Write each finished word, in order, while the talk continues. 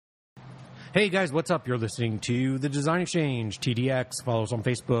Hey guys, what's up? You're listening to The Design Exchange, TDX. Follow us on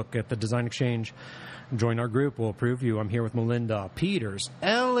Facebook at The Design Exchange. Join our group. We'll approve you. I'm here with Melinda Peters.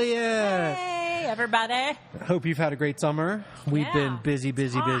 Elliot! Hey, everybody. Hope you've had a great summer. We've been busy.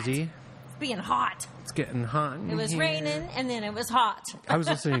 It's being hot. It's getting hot in It was here. raining, and then it was hot. I was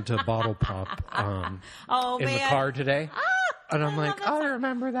listening to Bottle Pop in the car today. And I'm like, I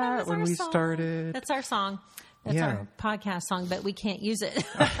remember that when we started. That's our song. That's our podcast song, but we can't use it.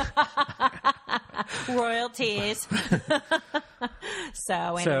 Royalties.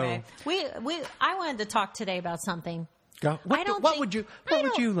 So anyway, I wanted to talk today about something. What would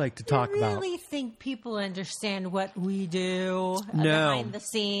you like to talk about? I really think people understand what we do No. behind the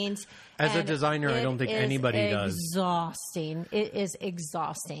scenes. As a And designer, I don't think anybody does. It is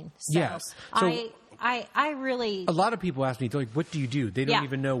exhausting. So Yes. So- I really... A lot of people ask me, like, what do you do? They don't Yeah.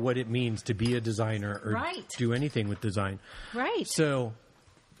 even know what it means to be a designer or Right. do anything with design. Right. So,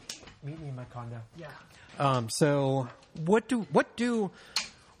 meet me in my condo. Yeah. So, what do we do?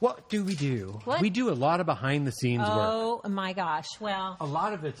 What? We do a lot of behind the scenes work. Oh my gosh! Well, A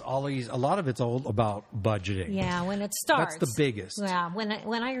lot of it's all about budgeting. yeah. When it starts, That's the biggest. Yeah. When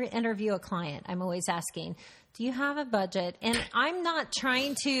I interview a client, I'm always asking, "Do you have a budget?" And I'm not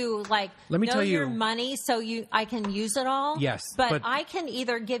trying to Let me know tell you- your money so I can use it all. Yes, but but- I can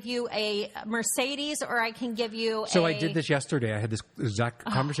either give you a Mercedes or I can give you. So I did this yesterday. I had this exact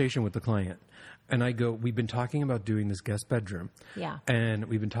conversation with the client. And I go, we've been talking about doing this guest bedroom. Yeah. And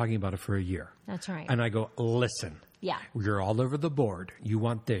we've been talking about it for a year. That's right. And I go, listen. Yeah. You're all over the board. You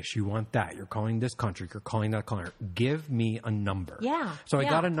want this. You want that. You're calling this country. You're calling that country. Give me a number. Yeah. So I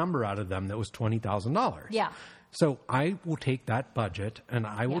Yeah. got a number out of them that was $20,000. Yeah. So I will take that budget and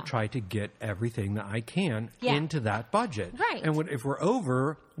I will Yeah. try to get everything that I can Yeah. into that budget. Right. And if we're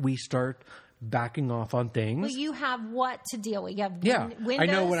over, we start backing off on things. Well, you have what to deal with. You have Yeah, windows. I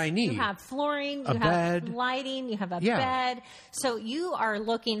know what I need. You have flooring. A You bed. have lighting. You have a Yeah. bed. So you are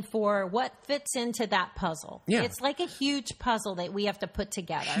looking for what fits into that puzzle. Yeah. It's like a huge puzzle that we have to put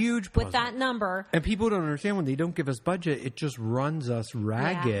together. Huge puzzle. With that number. And people don't understand when they don't give us budget, it just runs us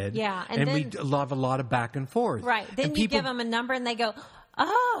ragged. yeah. And, And we then- love a lot of back and forth. Right. Then And you give them a number and they go,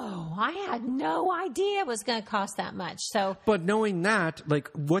 oh, I had no idea it was going to cost that much. So But knowing that, like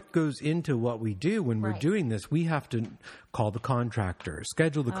what goes into what we do when we're Right. doing this, we have to call the contractors,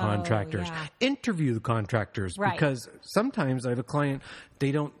 schedule the contractors, yeah. interview the contractors. Right. Because sometimes I have a client,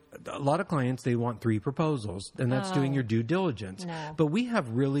 a lot of clients, they want 3 proposals, and that's doing your due diligence. No. But we have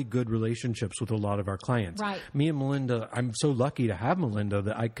really good relationships with a lot of our clients. Right. Me and Melinda, I'm so lucky to have Melinda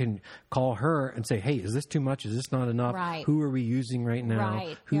that I can call her and say, hey, is this too much? Is this not enough? Right. Who are we using right now?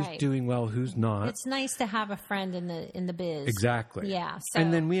 Right, Who's right. doing well? Who's not? it's nice to have a friend in the biz. Exactly. Yeah. So,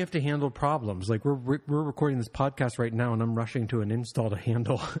 And then we have to handle problems. Like we're recording this podcast right now, and I'm rushing to an install to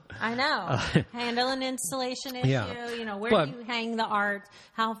handle. I know. Handle an installation issue. Yeah. You know, where But- do you hang the art?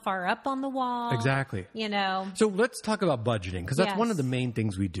 How far up on the wall? Exactly. You know. So let's talk about budgeting because that's Yes. one of the main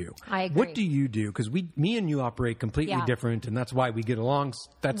things we do. I agree. What do you do? Because me and you operate completely Yeah. different, and that's why we get along.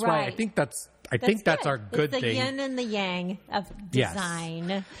 That's why I Right. think that's our good it's the thing. yin and the yang of Yes.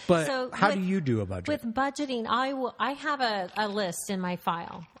 design. But so how do you do a budget? With budgeting, I have a list in my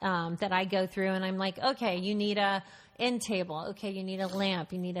file that I go through, and I'm like, okay, you need a end table. Okay, you need a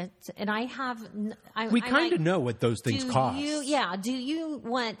lamp. You need and I have. we kind of know what those things cost. Do you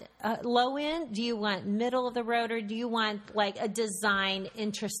want low end? Do you want middle of the road, or do you want like a design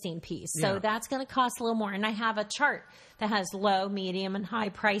interesting piece? So Yeah. that's going to cost a little more. And I have a chart that has low, medium, and high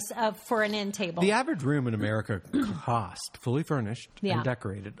price for an end table. The average room in America cost, fully furnished Yeah. and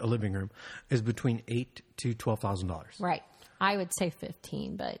decorated, a living room, is between $8,000 to $12,000. Right. I would say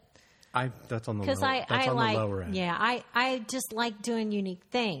 15, but That's on the because low, I the like lower end. yeah I just like doing unique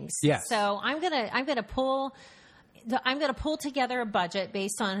things. Yes. So I'm gonna pull together a budget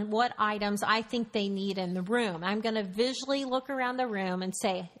based on what items I think they need in the room. I'm going to visually look around the room and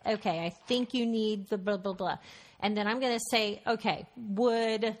say, okay, I think you need the blah, blah, blah. And then I'm going to say, okay,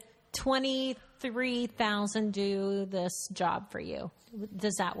 would $23,000 do this job for you?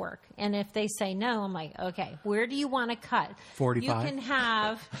 Does that work? And if they say no, I'm like, okay, where do you want to cut? 45? You can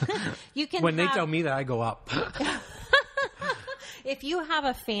have, When they tell me that, I go up. if you have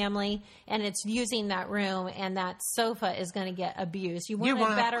a family and it's using that room and that sofa is going to get abused, you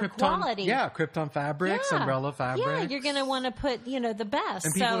want a better quality. Yeah, Krypton fabrics, Yeah. umbrella fabrics. Yeah, you're going to want to put, the best.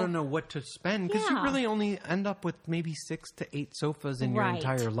 And people don't know what to spend because you Yeah. really only end up with maybe 6 to 8 sofas in your Right.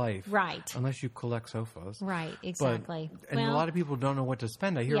 entire life. Right. Unless you collect sofas. Right, But- exactly. and a lot of people don't know what to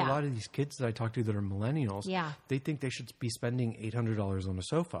spend. I hear Yeah. a lot of these kids that I talk to that are millennials. Yeah. They think they should be spending $800 on a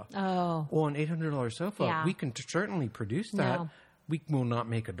sofa. Oh. Well, an $800 sofa, Yeah. we can certainly produce that. No. we will not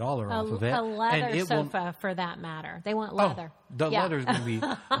make $1 off of it. A leather and it sofa, for that matter. They want leather. The leather is going to be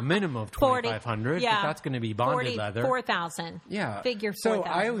a minimum of $2,500. Yeah. But that's going to be bonded leather. $4,000. Yeah. Figure $4,000. So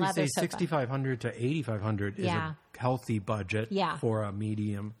I always leather say sofa. $6,500 to $8,500 is a healthy budget for a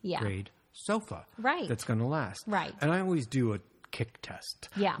medium grade sofa. Right. That's going to last. Right. And I always do a kick test.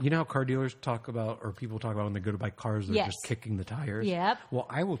 Yeah. You know how car dealers talk about, or people talk about when they go to buy cars, they're just kicking the tires? Yep. Well,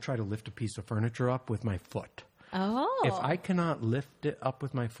 I will try to lift a piece of furniture up with my foot. Oh. If I cannot lift it up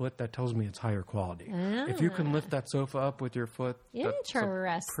with my foot, that tells me it's higher quality. If you can lift that sofa up with your foot,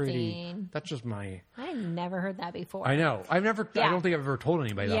 interesting. That's just my... I never heard that before. I know. I don't think I've ever told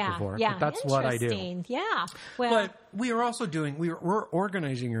anybody that before. Yeah. But that's what I do. Yeah. Well, but we are also doing, we're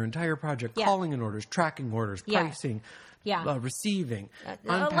organizing your entire project, calling in orders, tracking orders, pricing, receiving,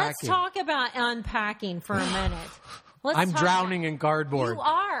 unpacking. Let's talk about unpacking for a minute. I'm drowning in cardboard. You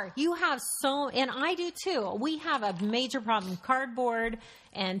are. You have and I do too. We have a major problem. Cardboard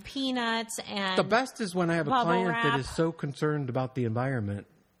and peanuts and the best is when I have a client wrap. that is so concerned about the environment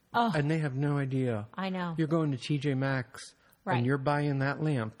and they have no idea. I know. You're going to TJ Maxx and you're buying that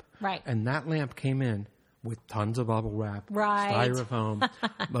lamp. Right. And that lamp came in with tons of bubble wrap, right. styrofoam,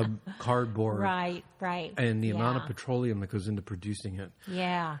 cardboard. Right. And the amount of petroleum that goes into producing it.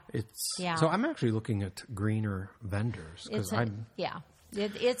 Yeah. So I'm actually looking at greener vendors because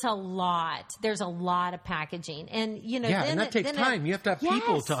it's a lot. There's a lot of packaging, and and that takes time. You have to have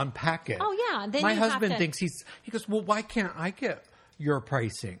people to unpack it. Oh yeah. Then my husband thinks he goes, well, why can't I get your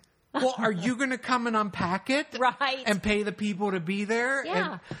pricing? Well, are you going to come and unpack it, right? And pay the people to be there,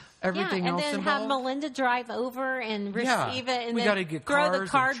 yeah. And everything else and then involved? have Melinda drive over and receive it, and we then gotta get throw cars the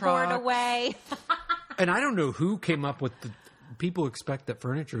cardboard and away. And I don't know who came up with people expect that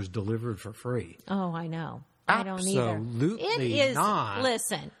furniture is delivered for free. Oh, I know. Absolutely I don't either. It is not.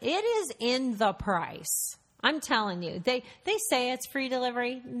 Listen, it is in the price. I'm telling you, they say it's free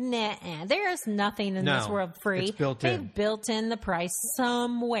delivery. Nah, there is nothing in this world free. It's built in. They've built in the price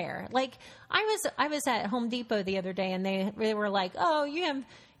somewhere. Like I was at Home Depot the other day, and they were like, "Oh, you have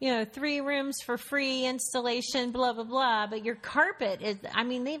 3 rooms for free installation, blah blah blah." But your carpet is. I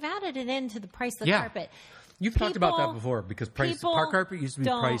mean, they've added it into the price of the carpet. You've talked about that before because park carpet used to be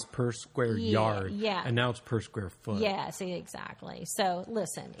priced per square yard, and now it's per square foot. Yes, exactly. So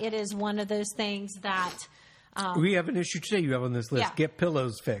listen, it is one of those things that. We have an issue today you have on this list. Get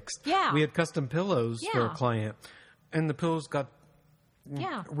pillows fixed. Yeah. We had custom pillows for a client, and the pillows got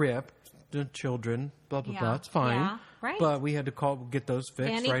ripped. The children, blah, blah, blah. It's fine. Yeah, right. But we had to get those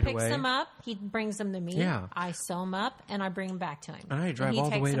fixed and he right picks away. them up. He brings them to me. Yeah. I sew them up, and I bring them back to him. And I drive all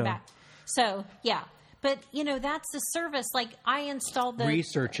the way to... back. So, yeah. But, that's the service. Like, I installed the...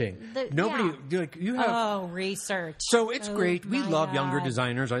 Researching. You have... Oh, research. So it's great. We love God. younger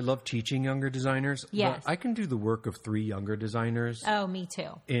designers. I love teaching younger designers. Yes. But I can do the work of 3 younger designers. Oh, me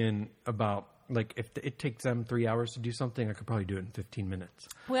too. In about... Like, if it takes them 3 hours to do something, I could probably do it in 15 minutes.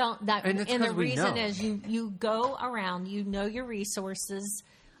 Well, and the reason know. is you go around, you know your resources.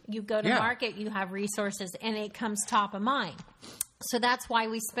 You go to market, you have resources, and it comes top of mind. So that's why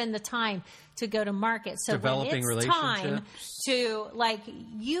we spend the time to go to market. So developing when it's time to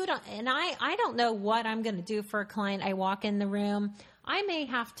I don't know what I'm going to do for a client. I walk in the room. I may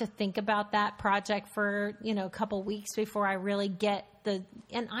have to think about that project for, a couple weeks before I really get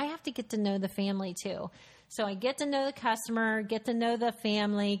and I have to get to know the family too. So I get to know the customer, get to know the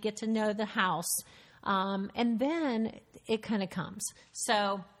family, get to know the house. And then it kind of comes.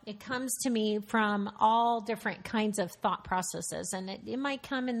 So it comes to me from all different kinds of thought processes. And it might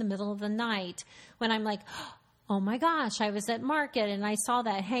come in the middle of the night when I'm like, oh my gosh, I was at market and I saw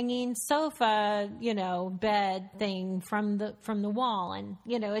that hanging sofa, bed thing from the wall. And,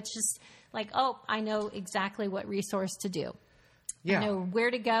 it's just like, oh, I know exactly what resource to do. Yeah. I know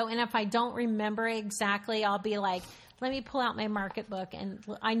where to go. And if I don't remember exactly, I'll be like, let me pull out my market book, and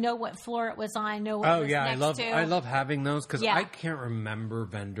I know what floor it was on. I know what it was next to. I love having those because I can't remember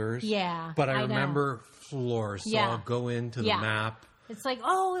vendors. Yeah, but I remember floors, so I'll go into the map. It's like,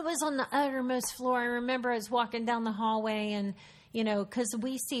 oh, it was on the uttermost floor. I remember I was walking down the hallway, and because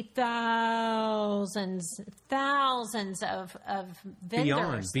we see thousands of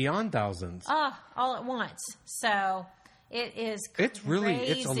vendors, beyond thousands, all at once. So it is. It's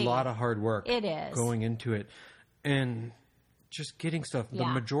a lot of hard work. It is going into it. And just getting stuff. The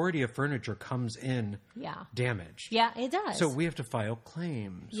majority of furniture comes in damaged. Yeah, it does. So we have to file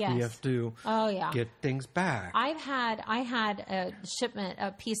claims. Yes. We have to get things back. I had a shipment, a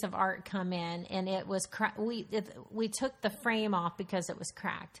piece of art come in, and it was we took the frame off because it was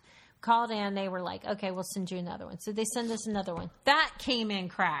cracked. Called in, they were like, okay, we'll send you another one. So they send us another one. That came in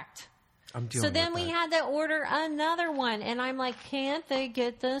cracked. I'm dealing So with then we that. had to order another one. And I'm like, can't they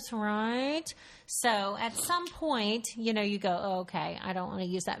get this right? So at some point, you go, oh, okay, I don't want to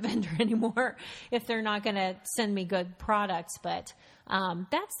use that vendor anymore if they're not going to send me good products. But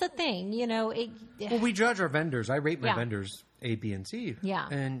that's the thing, Well, we judge our vendors. I rate my Yeah. vendors A, B, and C. Yeah.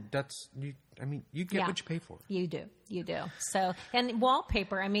 And that's, you get Yeah. what you pay for. You do. So, and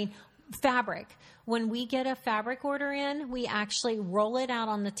wallpaper, fabric. When we get a fabric order in, we actually roll it out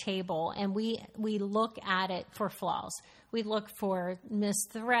on the table and we look at it for flaws. We look for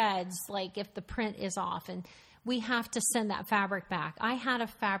missed threads, like if the print is off, and we have to send that fabric back. I had a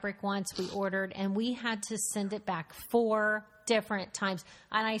fabric once we ordered and we had to send it back 4 different times.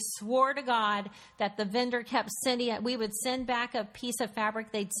 And I swore to God that the vendor kept sending it. We would send back a piece of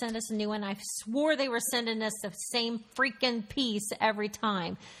fabric. They'd send us a new one. I swore they were sending us the same freaking piece every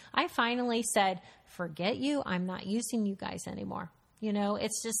time. I finally said, forget you. I'm not using you guys anymore.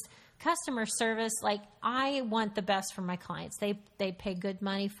 It's just customer service. Like, I want the best for my clients. They pay good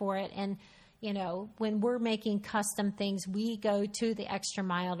money for it. And when we're making custom things, we go to the extra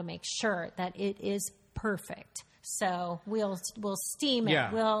mile to make sure that it is perfect. So we'll steam it.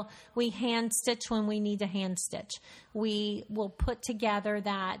 Yeah. We hand stitch when we need to hand stitch. We will put together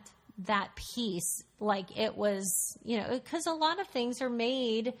that piece like it was, because a lot of things are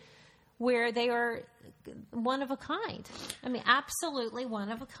made where they are one of a kind. Absolutely one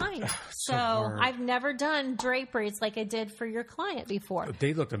of a kind. So hard. I've never done draperies like I did for your client before.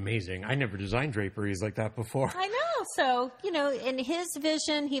 They looked amazing. I never designed draperies like that before. I know. So, in his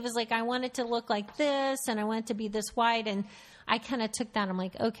vision, he was like, I want it to look like this and I want it to be this wide. And I kind of took that. I'm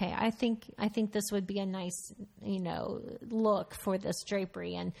like, okay, I think this would be a nice, look for this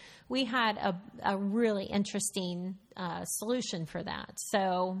drapery. And we had a really interesting solution for that.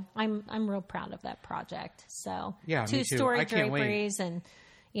 So I'm real proud of that project. So Yeah, me too. 2-story I can't wait. draperies and,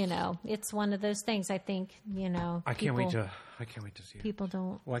 it's one of those things I think, I can't wait to see it. people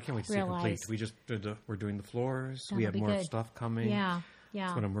don't Well, I can't wait to see it realize. complete. We just we're doing the floors. We That'll have be more good. stuff coming. Yeah.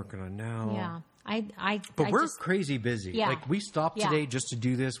 That's what I'm working on now. Yeah. But we're just, crazy busy. Yeah. Like, we stopped Yeah. today just to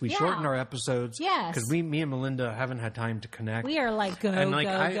do this. We Yeah. shortened our episodes. Yes. Because me and Melinda haven't had time to connect. we are like, go, and like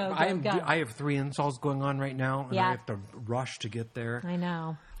go, I have 3 installs going on right now, and Yeah. I have to rush to get there. I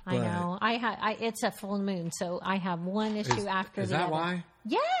know. But- It's a full moon, so I have one issue after is the that other. why?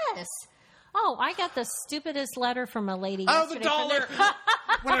 Yes. Oh, I got the stupidest letter from a lady Oh, the yesterday. from dollar!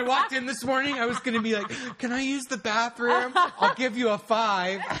 When I walked in this morning, I was going to be like, "Can I use the bathroom? I'll give you a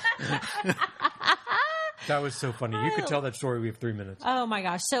 5." That was so funny. You could tell that story. We have 3 minutes. Oh my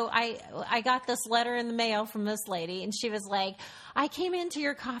gosh. So I got this letter in the mail from this lady, and she was like, I came into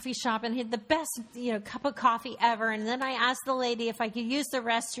your coffee shop and had the best, cup of coffee ever. And then I asked the lady if I could use the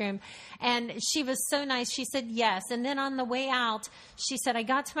restroom, and she was so nice. She said yes. And then on the way out, she said, I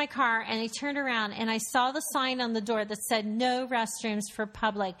got to my car and I turned around and I saw the sign on the door that said no restrooms for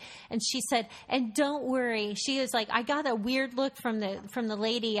public. And she said, and don't worry. She was like, I got a weird look from the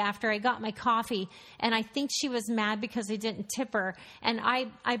lady after I got my coffee, and I think she was mad because I didn't tip her. And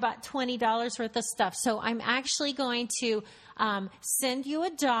I bought $20 worth of stuff. So I'm actually going to send you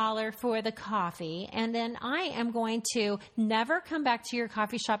 $1 for the coffee, and then I am going to never come back to your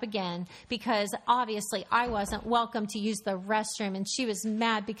coffee shop again because obviously I wasn't welcome to use the restroom, and she was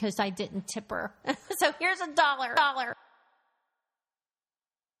mad because I didn't tip her. So here's $1.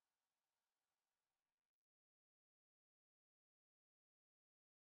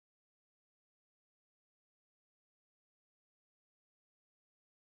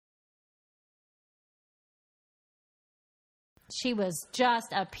 She was just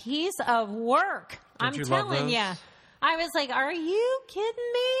a piece of work. Don't you I'm love telling those? you. I was like, are you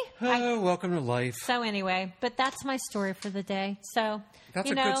kidding me? Oh, welcome to life. So anyway, but that's my story for the day. So That's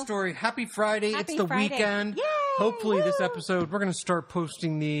you a know, good story. Happy Friday. Happy It's the Friday. weekend. Yay! Hopefully this Woo! episode, we're going to start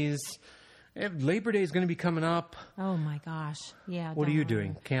posting these. Labor Day is going to be coming up. Oh my gosh. Yeah. What are you don't worry.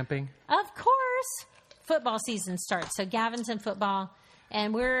 doing? Camping? Of course. Football season starts. So Gavin's in football,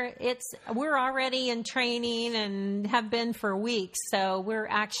 and we're already in training and have been for weeks. So we're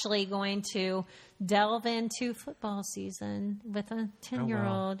actually going to delve into football season with a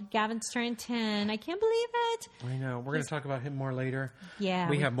 10-year-old. Gavin's turned 10. I can't believe it. I know. We're going to talk about him more later. Yeah.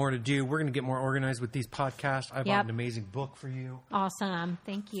 We have more to do. We're going to get more organized with these podcasts. I bought Yep. an amazing book for you. Awesome.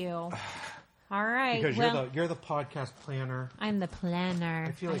 Thank you. All right. Because well, you're the podcast planner. I'm the planner.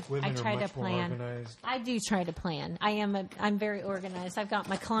 I feel like women try are much to more plan. organized. I do try to plan. I'm very organized. I've got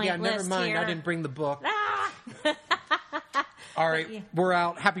my client Yeah, list never mind. here. I didn't bring the book. Ah! All right, yeah. we're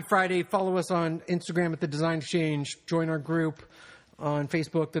out. Happy Friday. Follow us on Instagram at The Design Exchange. Join our group. on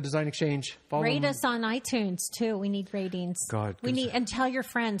Facebook, The Design Exchange. Follow Rate them. us on iTunes too. We need ratings. God, we need, and tell your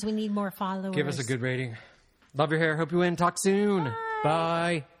friends. We need more followers. Give us a good rating. Love your hair. Hope you win. Talk soon.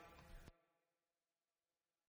 Bye.